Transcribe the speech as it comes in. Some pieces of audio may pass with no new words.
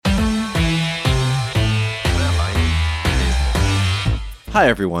Hi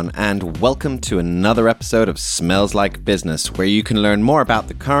everyone, and welcome to another episode of Smells Like Business, where you can learn more about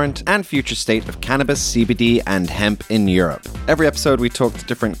the current and future state of cannabis, CBD, and hemp in Europe. Every episode we talk to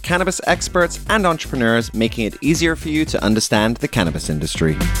different cannabis experts and entrepreneurs, making it easier for you to understand the cannabis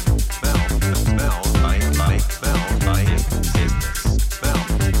industry.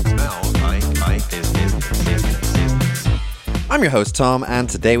 I'm your host, Tom, and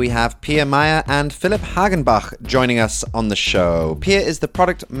today we have Pia Meyer and Philip Hagenbach joining us on the show. Pia is the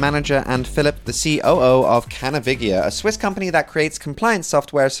product manager and Philip the COO of Cannavigia, a Swiss company that creates compliance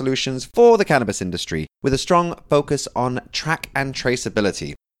software solutions for the cannabis industry, with a strong focus on track and traceability.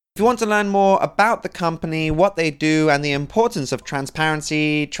 If you want to learn more about the company, what they do, and the importance of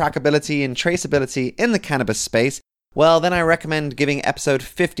transparency, trackability, and traceability in the cannabis space, well, then I recommend giving episode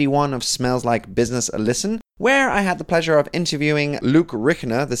 51 of Smells Like Business a listen, where I had the pleasure of interviewing Luc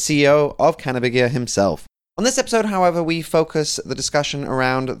Richener, the CEO of Cannavigia himself. On this episode, however, we focus the discussion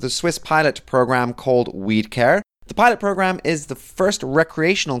around the Swiss pilot program called WeedCare. The pilot program is the first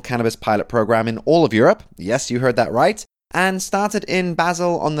recreational cannabis pilot program in all of Europe. Yes, you heard that right. And started in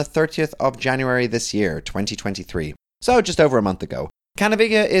Basel on the 30th of January this year, 2023. So just over a month ago.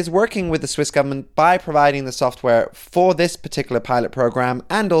 Cannavigia is working with the Swiss government by providing the software for this particular pilot program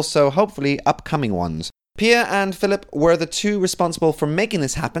and also hopefully upcoming ones. Pia and Philip were the two responsible for making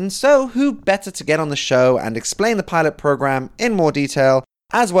this happen, so who better to get on the show and explain the pilot program in more detail,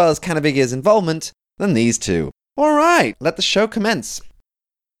 as well as Cannavigia's involvement, than these two. Alright, let the show commence.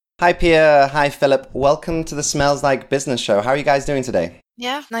 Hi Pia, hi Philip, welcome to the Smells Like Business show. How are you guys doing today?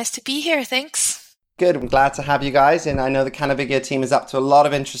 Yeah, nice to be here, thanks. Good, I'm glad to have you guys, and I know the Cannavigia team is up to a lot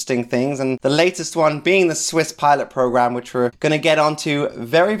of interesting things, and the latest one being the Swiss pilot program, which we're going to get onto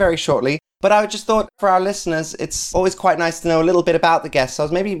very, very shortly. But I just thought for our listeners, it's always quite nice to know a little bit about the guests. So I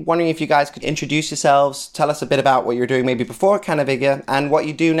was maybe wondering if you guys could introduce yourselves, tell us a bit about what you're doing maybe before Cannavigia, and what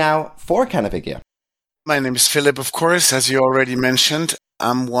you do now for Cannavigia. My name is Philip, of course, as you already mentioned.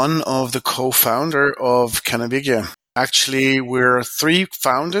 I'm one of the co-founder of Cannavigia. Actually, we're three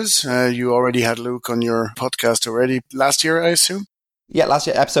founders. You already had Luke on your podcast already last year, I assume? Yeah, last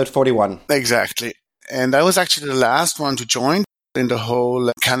year, episode 41. Exactly. And I was actually the last one to join in the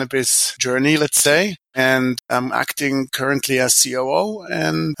whole cannabis journey, let's say. And I'm acting currently as COO,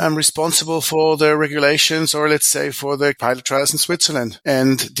 and I'm responsible for the regulations, or let's say for the pilot trials in Switzerland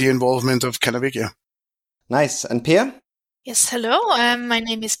and the involvement of Cannavigia. Nice. And Pia? Yes, hello. My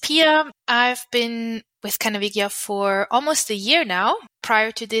name is Pia. I've been with Cannavigia for almost a year now.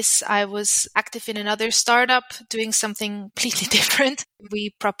 Prior to this, I was active in another startup doing something completely different.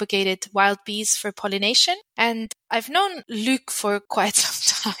 We propagated wild bees for pollination. And I've known Luc for quite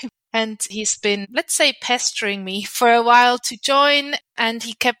some time. And he's been, let's say, pestering me for a while to join. And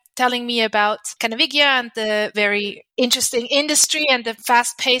he kept telling me about Cannavigia and the very interesting industry and the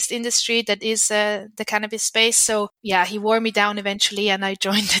fast-paced industry that is the cannabis space. So yeah, he wore me down eventually and I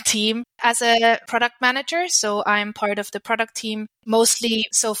joined the team as a product manager. So I'm part of the product team, mostly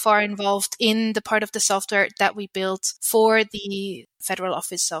so far involved in the part of the software that we built for the Federal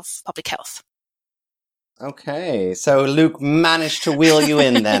Office of Public Health. Okay, so Luc managed to wheel you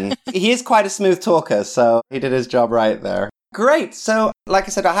in then. He is quite a smooth talker, so he did his job right there. Great. So, like I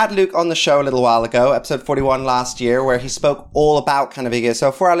said, I had Luc on the show a little while ago, episode 41 last year, where he spoke all about Cannavigia.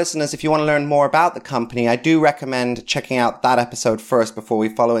 So for our listeners, if you want to learn more about the company, I do recommend checking out that episode first before we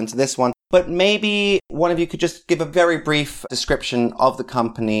follow into this one. But maybe one of you could just give a very brief description of the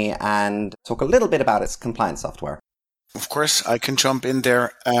company and talk a little bit about its compliance software. Of course, I can jump in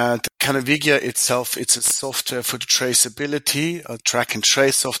there. Cannavigia itself, it's a software for the traceability, a track and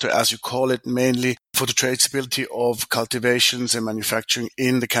trace software, as you call it, mainly for the traceability of cultivations and manufacturing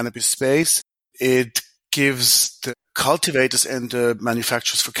in the cannabis space. It gives the cultivators and the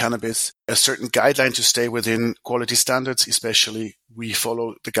manufacturers for cannabis a certain guideline to stay within quality standards. Especially, we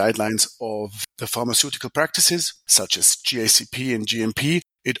follow the guidelines of the pharmaceutical practices, such as GACP and GMP.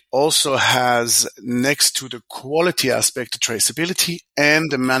 It also has, next to the quality aspect, the traceability and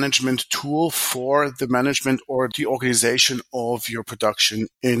the management tool for the management or the organization of your production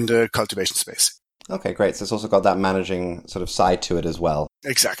in the cultivation space. Okay, great. So it's also got that managing sort of side to it as well.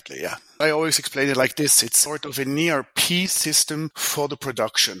 Exactly, yeah. I always explain it like this. It's sort of an ERP system for the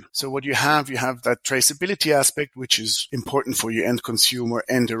production. So what you have that traceability aspect, which is important for your end consumer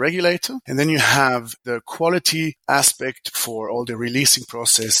and the regulator. And then you have the quality aspect for all the releasing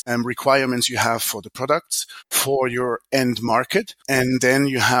process and requirements you have for the products for your end market. And then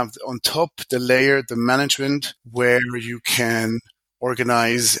you have on top the layer, the management, where you can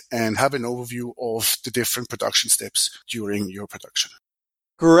organize and have an overview of the different production steps during your production.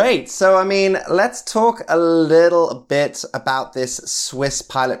 Great. So, I mean, let's talk a little bit about this Swiss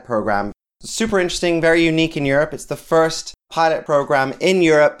pilot program. Super interesting, very unique in Europe. It's the first pilot program in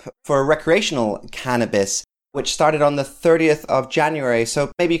Europe for recreational cannabis, which started on the 30th of January.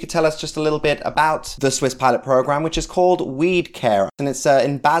 So maybe you could tell us just a little bit about the Swiss pilot program, which is called Weed Care. And it's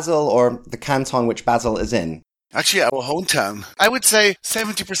in Basel, or the canton which Basel is in. Actually, our hometown. I would say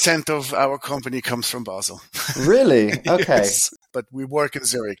 70% of our company comes from Basel. Really? Okay. Yes, but we work in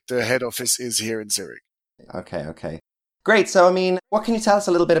Zurich. The head office is here in Zurich. Okay. Great. So, I mean, what can you tell us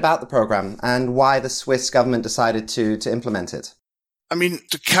a little bit about the program and why the Swiss government decided to implement it? I mean,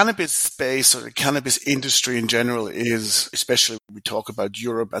 the cannabis space, or the cannabis industry in general, is, especially when we talk about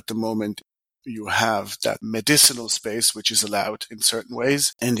Europe at the moment, you have that medicinal space, which is allowed in certain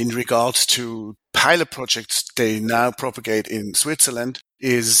ways. And in regards to pilot projects they now propagate in Switzerland,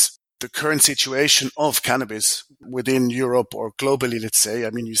 is the current situation of cannabis within Europe or globally, let's say. I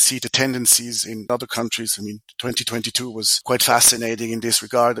mean, you see the tendencies in other countries. I mean, 2022 was quite fascinating in this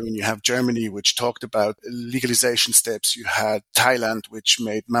regard. I mean, you have Germany, which talked about legalization steps. You had Thailand, which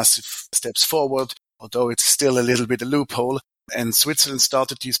made massive steps forward, although it's still a little bit a loophole. And Switzerland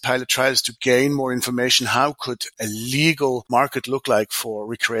started these pilot trials to gain more information. How could a legal market look like for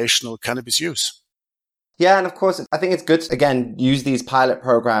recreational cannabis use? Yeah, and of course, I think it's good to, again, use these pilot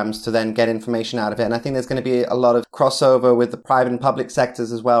programs to then get information out of it. And I think there's going to be a lot of crossover with the private and public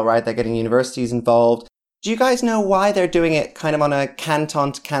sectors as well, right? They're getting universities involved. Do you guys know why they're doing it kind of on a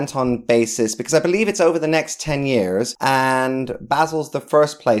canton-to-canton basis? Because I believe it's over the next 10 years, and Basel's the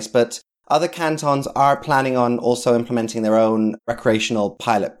first place, but other cantons are planning on also implementing their own recreational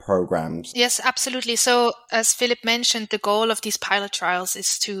pilot programs. Yes, absolutely. So as Philip mentioned, the goal of these pilot trials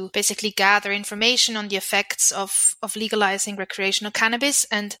is to basically gather information on the effects of legalizing recreational cannabis.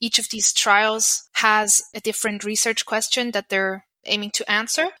 And each of these trials has a different research question that they're aiming to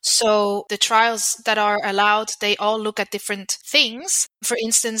answer. So the trials that are allowed, they all look at different things. For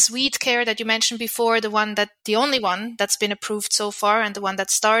instance, Weed Care that you mentioned before, the only one that's been approved so far and the one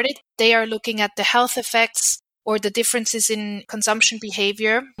that started, they are looking at the health effects or the differences in consumption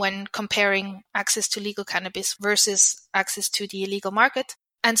behavior when comparing access to legal cannabis versus access to the illegal market.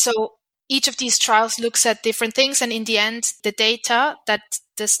 And so each of these trials looks at different things, and in the end, the data that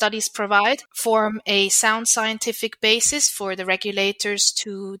the studies provide form a sound scientific basis for the regulators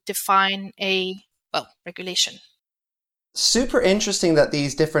to define a regulation. Super interesting that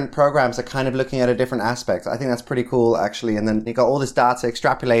these different programs are kind of looking at a different aspect. I think that's pretty cool, actually. And then you got all this data,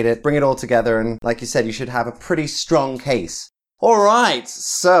 extrapolate it, bring it all together, and like you said, you should have a pretty strong case. All right,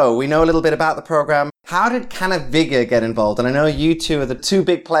 so we know a little bit about the program. How did Canavigia get involved? And I know you two are the two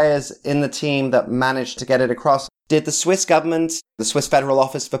big players in the team that managed to get it across. Did the Swiss government, the Swiss Federal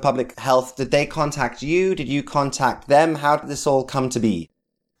Office for Public Health, did they contact you? Did you contact them? How did this all come to be?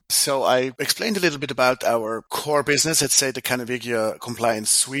 So I explained a little bit about our core business, let's say the Canavigia Compliance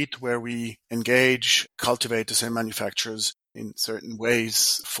Suite, where we engage cultivators and manufacturers in certain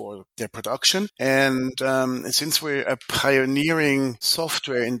ways for their production. And since we're a pioneering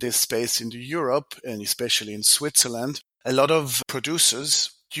software in this space in Europe, and especially in Switzerland, a lot of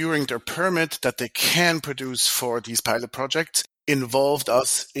producers, during their permit that they can produce for these pilot projects, involved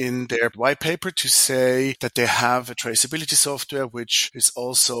us in their white paper to say that they have a traceability software, which is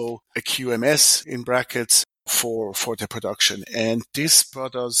also a QMS in brackets for their production. And this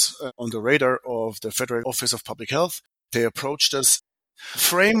brought us on the radar of the Federal Office of Public Health. They approached us.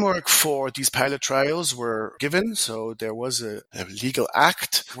 Framework for these pilot trials were given. So there was a legal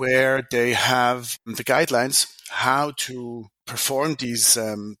act where they have the guidelines how to perform these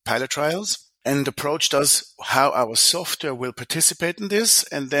pilot trials, and approached us how our software will participate in this.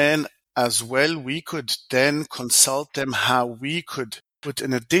 And then as well, we could then consult them how we could put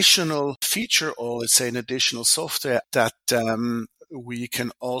an additional feature, or let's say an additional software that we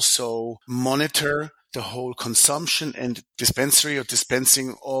can also monitor the whole consumption and dispensary or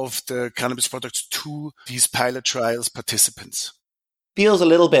dispensing of the cannabis products to these pilot trials participants. Feels a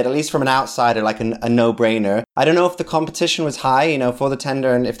little bit, at least from an outsider, like a no-brainer. I don't know if the competition was high, for the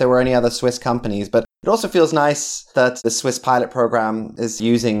tender and if there were any other Swiss companies, but it also feels nice that the Swiss pilot program is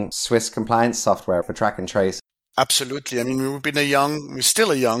using Swiss compliance software for track and trace. Absolutely. I mean, we're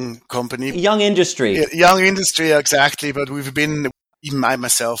still a young company. Young industry. Young industry, exactly. But we've been, even I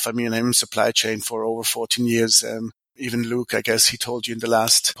myself, I'm in supply chain for over 14 years. Even Luke, I guess he told you in the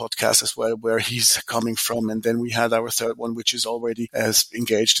last podcast as well, where he's coming from. And then we had our third one, which is already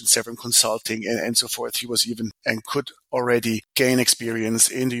engaged in several consulting and so forth. He was even and could already gain experience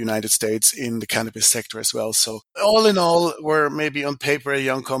in the United States in the cannabis sector as well. So all in all, we're maybe on paper a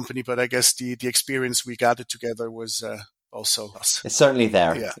young company, but I guess the experience we gathered together was also us. It's certainly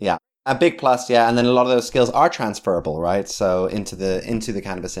there. Yeah. A big plus, yeah. And then a lot of those skills are transferable, right? So into the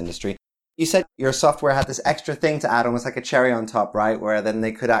cannabis industry. You said your software had this extra thing to add, almost like a cherry on top, right? Where then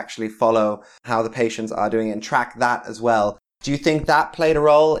they could actually follow how the patients are doing and track that as well. Do you think that played a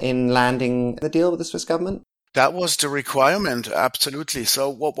role in landing the deal with the Swiss government? That was the requirement, absolutely. So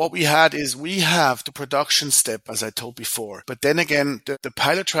what we had is we have the production step, as I told before. But then again, the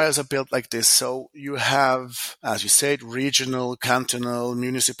pilot trials are built like this. So you have, as you said, regional, cantonal,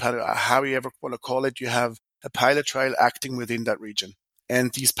 municipal, how you ever want to call it, you have a pilot trial acting within that region.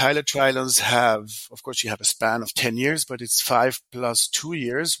 And these pilot trials have, of course, you have a span of 10 years, but it's 5 plus 2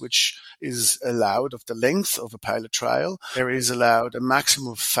 years, which is allowed of the length of a pilot trial. There is allowed a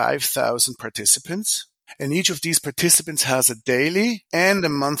maximum of 5,000 participants. And each of these participants has a daily and a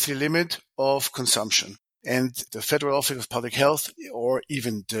monthly limit of consumption. And the Federal Office of Public Health, or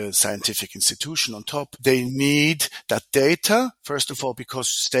even the scientific institution on top, they need that data, first of all, because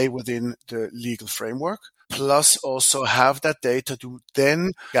to stay within the legal framework, plus also have that data to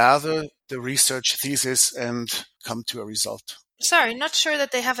then gather the research thesis and come to a result. Sorry, not sure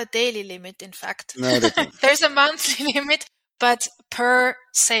that they have a daily limit, in fact. No, they don't. There's a monthly limit, but per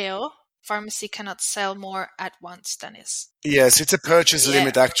sale, pharmacy cannot sell more at once than is. Yes, it's a purchase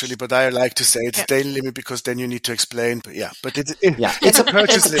limit actually, but I like to say it's daily limit because then you need to explain. But it's a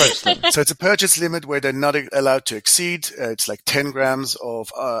purchase limit. So it's a purchase limit where they're not allowed to exceed. It's like 10 grams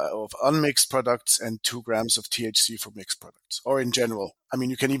of unmixed products and 2 grams of THC for mixed products, or in general. I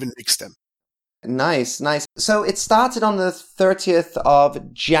mean, you can even mix them. Nice. So it started on the 30th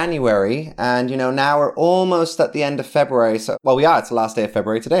of January, and now we're almost at the end of February. So, it's the last day of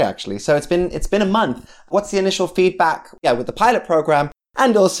February today, actually. So it's been a month. What's the initial feedback? With the pilot program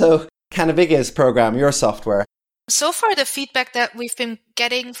and also Canavigia's program, your software. So far, the feedback that we've been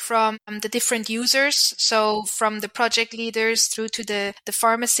getting from the different users, so from the project leaders through to the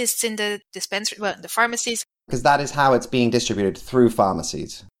pharmacists in the dispensary, the pharmacies. Because that is how it's being distributed, through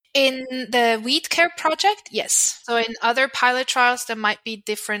pharmacies. In the Weed Care project, yes. So in other pilot trials, there might be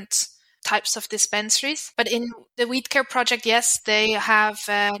different types of dispensaries. But in the Weed Care project, yes, they have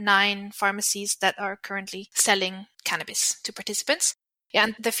 9 pharmacies that are currently selling cannabis to participants. Yeah,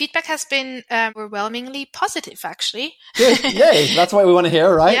 and the feedback has been overwhelmingly positive, actually. Good. Yay. That's what we want to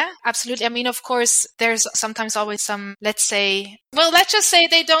hear, right? Yeah, absolutely. I mean, of course, there's sometimes always some, let's just say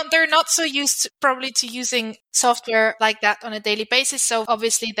they're not so used probably to using software like that on a daily basis. So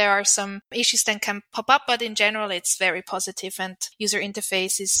obviously there are some issues that can pop up, but in general, it's very positive and user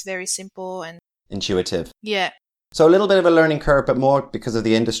interface is very simple and intuitive. Yeah. So a little bit of a learning curve, but more because of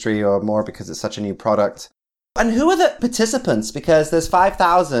the industry or more because it's such a new product. And who are the participants? Because there's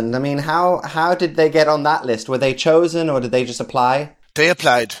 5,000. I mean, how did they get on that list? Were they chosen or did they just apply? They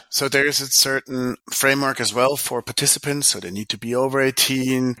applied. So there is a certain framework as well for participants. So they need to be over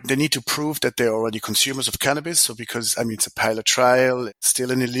 18. They need to prove that they're already consumers of cannabis. So because, it's a pilot trial, it's still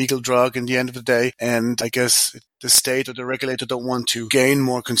an illegal drug in the end of the day. And I guess the state or the regulator don't want to gain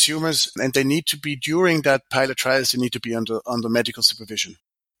more consumers. And they need to be, during that pilot trials, they need to be under medical supervision.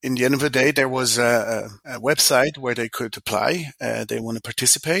 In the end of the day, there was a website where they could apply. They want to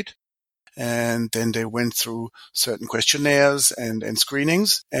participate. And then they went through certain questionnaires and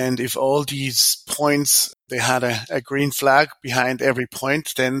screenings. And if all these points, they had a green flag behind every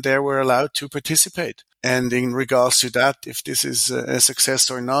point, then they were allowed to participate. And in regards to that, if this is a success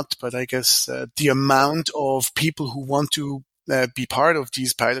or not, but I guess the amount of people who want to be part of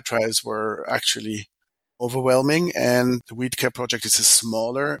these pilot trials were actually overwhelming. And the Weed Care project is a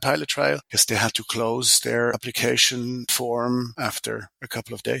smaller pilot trial because they had to close their application form after a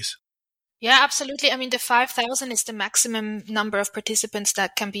couple of days. Yeah, absolutely. I mean, the 5,000 is the maximum number of participants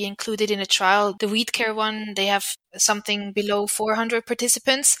that can be included in a trial. The Weed Care one, they have something below 400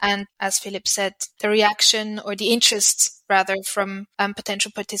 participants. And as Philip said, the reaction or the interest rather from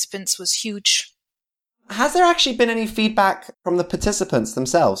potential participants was huge. Has there actually been any feedback from the participants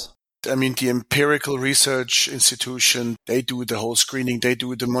themselves? I mean, the empirical research institution, they do the whole screening, they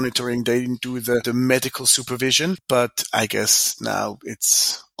do the monitoring, they do the medical supervision. But I guess now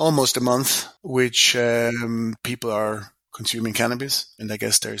it's almost a month which people are consuming cannabis. And I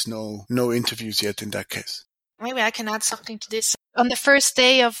guess there's no interviews yet in that case. Maybe I can add something to this. On the first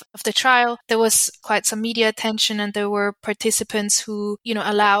day of the trial, there was quite some media attention and there were participants who,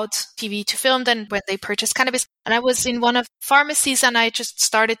 allowed TV to film them when they purchased cannabis. And I was in one of the pharmacies and I just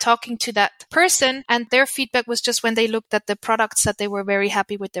started talking to that person and their feedback was just when they looked at the products that they were very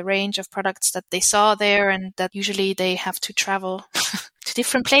happy with the range of products that they saw there and that usually they have to travel to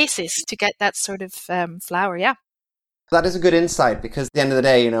different places to get that sort of flower. Yeah. That is a good insight because at the end of the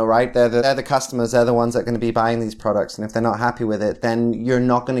day, right, they're the customers, they're the ones that are going to be buying these products. And if they're not happy with it, then you're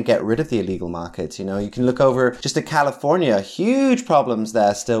not going to get rid of the illegal market. You can look over just at California, huge problems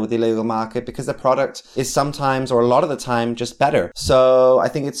there still with the illegal market because the product is sometimes or a lot of the time just better. So I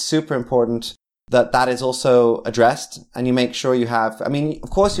think it's super important that is also addressed and you make sure you have, of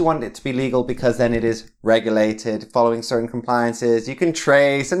course you want it to be legal because then it is regulated, following certain compliances. You can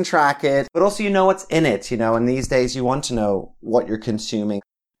trace and track it, but also you know what's in it, and these days you want to know what you're consuming.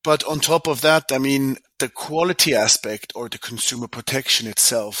 But on top of that, the quality aspect or the consumer protection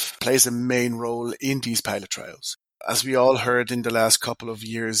itself plays a main role in these pilot trials. As we all heard in the last couple of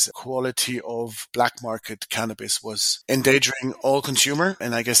years, quality of black market cannabis was endangering all consumer.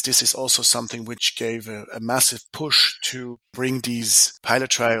 And I guess this is also something which gave a massive push to bring these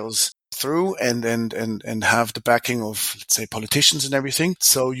pilot trials through and have the backing of, let's say, politicians and everything.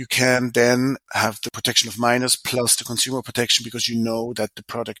 So you can then have the protection of minors plus the consumer protection because you know that the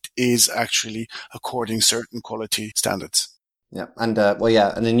product is actually according certain quality standards. Yeah. And,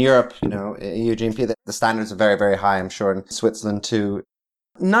 and in Europe, EU GMP, the standards are very, very high, I'm sure, in Switzerland too.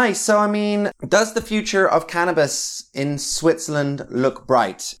 Nice. So, does the future of cannabis in Switzerland look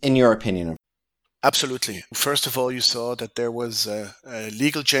bright, in your opinion? Absolutely. First of all, you saw that there was a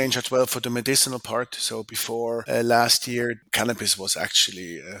legal change as well for the medicinal part. So before last year, cannabis was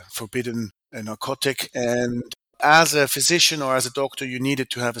actually a forbidden narcotic. And as a physician or as a doctor, you needed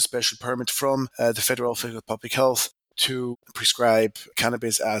to have a special permit from the Federal Office of Public Health to prescribe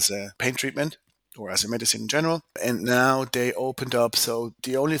cannabis as a pain treatment or as a medicine in general. And now they opened up. So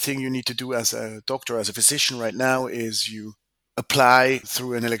the only thing you need to do as a doctor, as a physician right now is you apply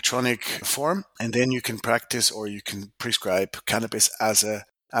through an electronic form and then you can practice or you can prescribe cannabis as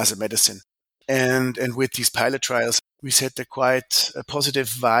a medicine. And with these pilot trials, we set quite a positive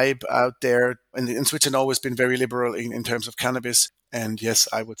vibe out there. And Switzerland always been very liberal in terms of cannabis. And yes,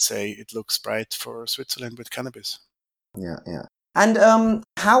 I would say it looks bright for Switzerland with cannabis. Yeah. And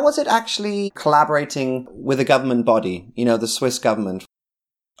how was it actually collaborating with a government body, the Swiss government?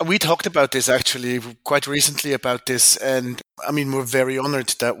 We talked about this actually quite recently about this. And we're very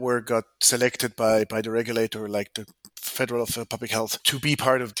honored that we got selected by the regulator, like the Federal Office of Public Health, to be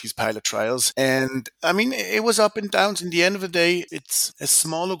part of these pilot trials. And it was up and downs. In the end of the day, it's a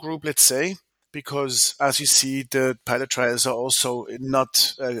smaller group, let's say, because as you see, the pilot trials are also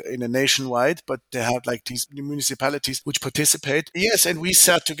not in a nationwide, but they have like these municipalities which participate. Yes, and we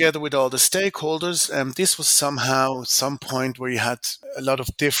sat together with all the stakeholders. And this was somehow some point where you had a lot of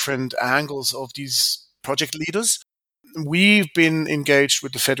different angles of these project leaders. We've been engaged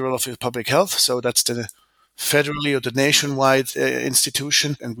with the Federal Office of Public Health, so that's the federally or the nationwide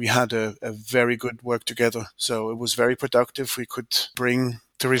institution, and we had a very good work together. So it was very productive. We could bring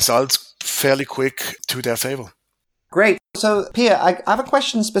the results fairly quick to their favor. Great. So, Pia, I have a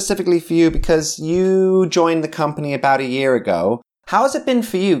question specifically for you because you joined the company about a year ago. How has it been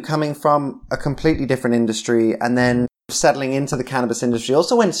for you coming from a completely different industry and then settling into the cannabis industry?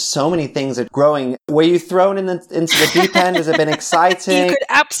 Also, when so many things are growing, were you thrown into the deep end? Has it been exciting? You could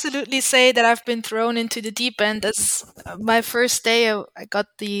absolutely say that I've been thrown into the deep end. As my first day, I got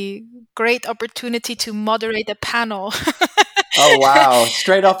the great opportunity to moderate a panel. Oh, wow.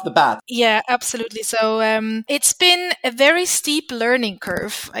 Straight off the bat. Yeah, absolutely. So it's been a very steep learning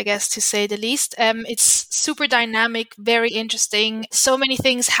curve, I guess, to say the least. It's super dynamic, very interesting. So many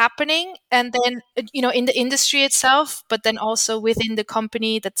things happening. And then, in the industry itself, but then also within the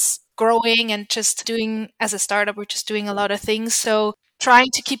company that's growing and just doing, as a startup, we're just doing a lot of things. So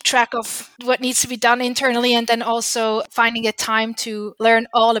trying to keep track of what needs to be done internally and then also finding a time to learn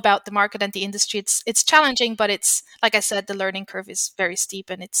all about the market and the industry. It's challenging, but it's, like I said, the learning curve is very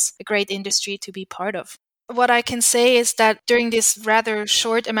steep and it's a great industry to be part of. What I can say is that during this rather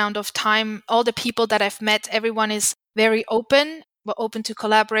short amount of time, all the people that I've met, everyone is very open to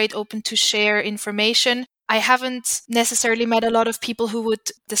collaborate, open to share information. I haven't necessarily met a lot of people who would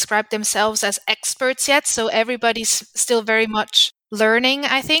describe themselves as experts yet. So everybody's still very much learning,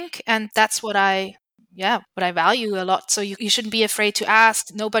 I think. And that's what I value a lot. So you shouldn't be afraid to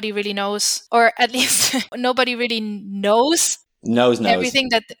ask. Nobody really knows, or at least nobody really knows. Knows. Everything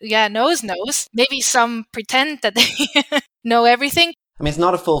that, knows. Maybe some pretend that they know everything. It's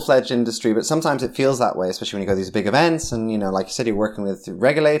not a full-fledged industry, but sometimes it feels that way, especially when you go to these big events and, like you said, you're working with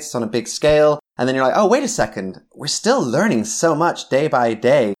regulators on a big scale. And then you're like, oh, wait a second. We're still learning so much day by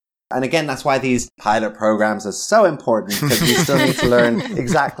day. And again, that's why these pilot programs are so important, because we still need to learn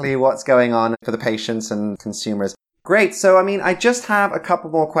exactly what's going on for the patients and consumers. Great. So, I just have a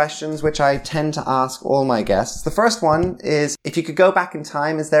couple more questions, which I tend to ask all my guests. The first one is, if you could go back in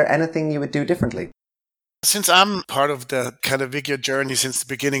time, is there anything you would do differently? Since I'm part of the Canavigia journey since the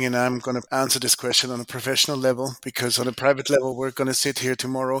beginning, and I'm going to answer this question on a professional level, because on a private level, we're going to sit here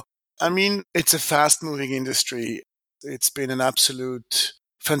tomorrow. I mean, it's a fast-moving industry. It's been an absolute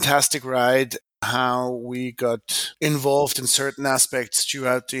fantastic ride, how we got involved in certain aspects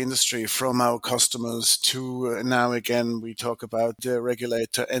throughout the industry, from our customers to now again, we talk about the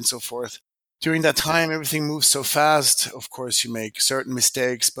regulator and so forth. During that time, everything moves so fast. Of course, you make certain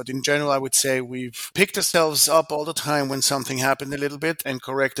mistakes, but in general, I would say we've picked ourselves up all the time when something happened a little bit and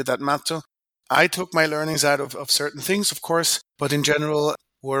corrected that matter. I took my learnings out of certain things, of course, but in general,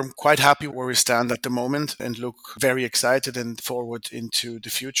 we're quite happy where we stand at the moment and look very excited and forward into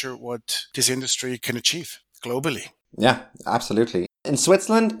the future, what this industry can achieve globally. Yeah, absolutely. In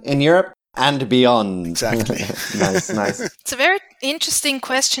Switzerland, in Europe, and beyond. Exactly. Nice. It's a very interesting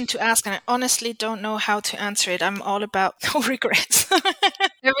question to ask, and I honestly don't know how to answer it. I'm all about no regrets.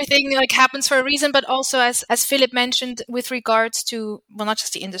 Everything happens for a reason, but also as Philip mentioned, with regards to, well, not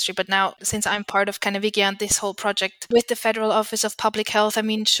just the industry, but now since I'm part of Canavigia and this whole project with the Federal Office of Public Health, I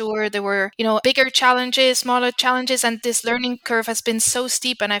mean, sure, there were, bigger challenges, smaller challenges, and this learning curve has been so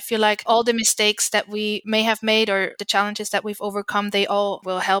steep. And I feel like all the mistakes that we may have made or the challenges that we've overcome, they all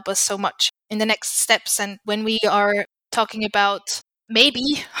will help us so much in the next steps. And when we are talking about maybe,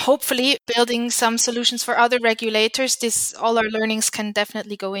 hopefully, building some solutions for other regulators, all our learnings can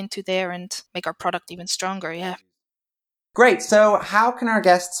definitely go into there and make our product even stronger. Yeah. Great. So how can our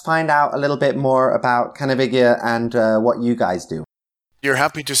guests find out a little bit more about Canavigia and what you guys do? You're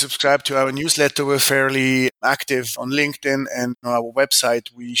happy to subscribe to our newsletter. We're fairly active on LinkedIn and on our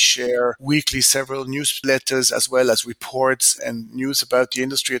website. We share weekly several newsletters as well as reports and news about the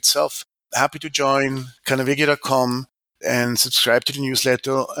industry itself. Happy to join Canavigia.com and subscribe to the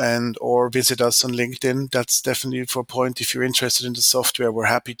newsletter or visit us on LinkedIn. That's definitely for a point. If you're interested in the software, we're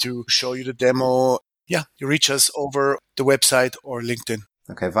happy to show you the demo. Yeah, you reach us over the website or LinkedIn.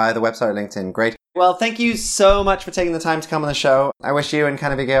 Okay, via the website or LinkedIn. Great. Well, thank you so much for taking the time to come on the show. I wish you and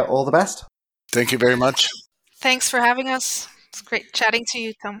Canavigia all the best. Thank you very much. Thanks for having us. It's great chatting to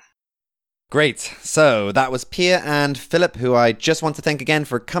you, Tom. Great. So that was Pia and Philip, who I just want to thank again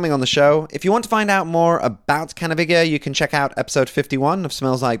for coming on the show. If you want to find out more about Canavigia, you can check out episode 51 of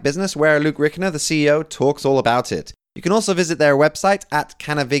Smells Like Business, where Luke Rickner, the CEO, talks all about it. You can also visit their website at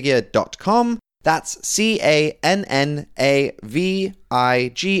canavigia.com. That's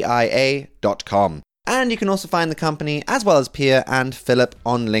CANNAVIGIA.com. And you can also find the company, as well as Pia and Philip,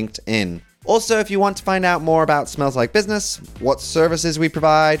 on LinkedIn. Also, if you want to find out more about Smells Like Business, what services we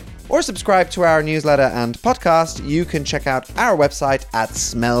provide, or subscribe to our newsletter and podcast, you can check out our website at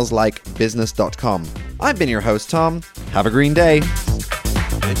smellslikebusiness.com. I've been your host, Tom. Have a green day.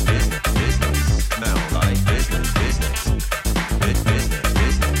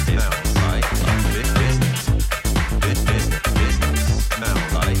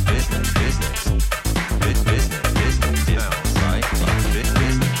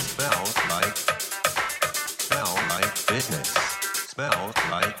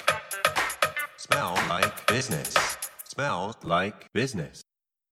 Smell like business.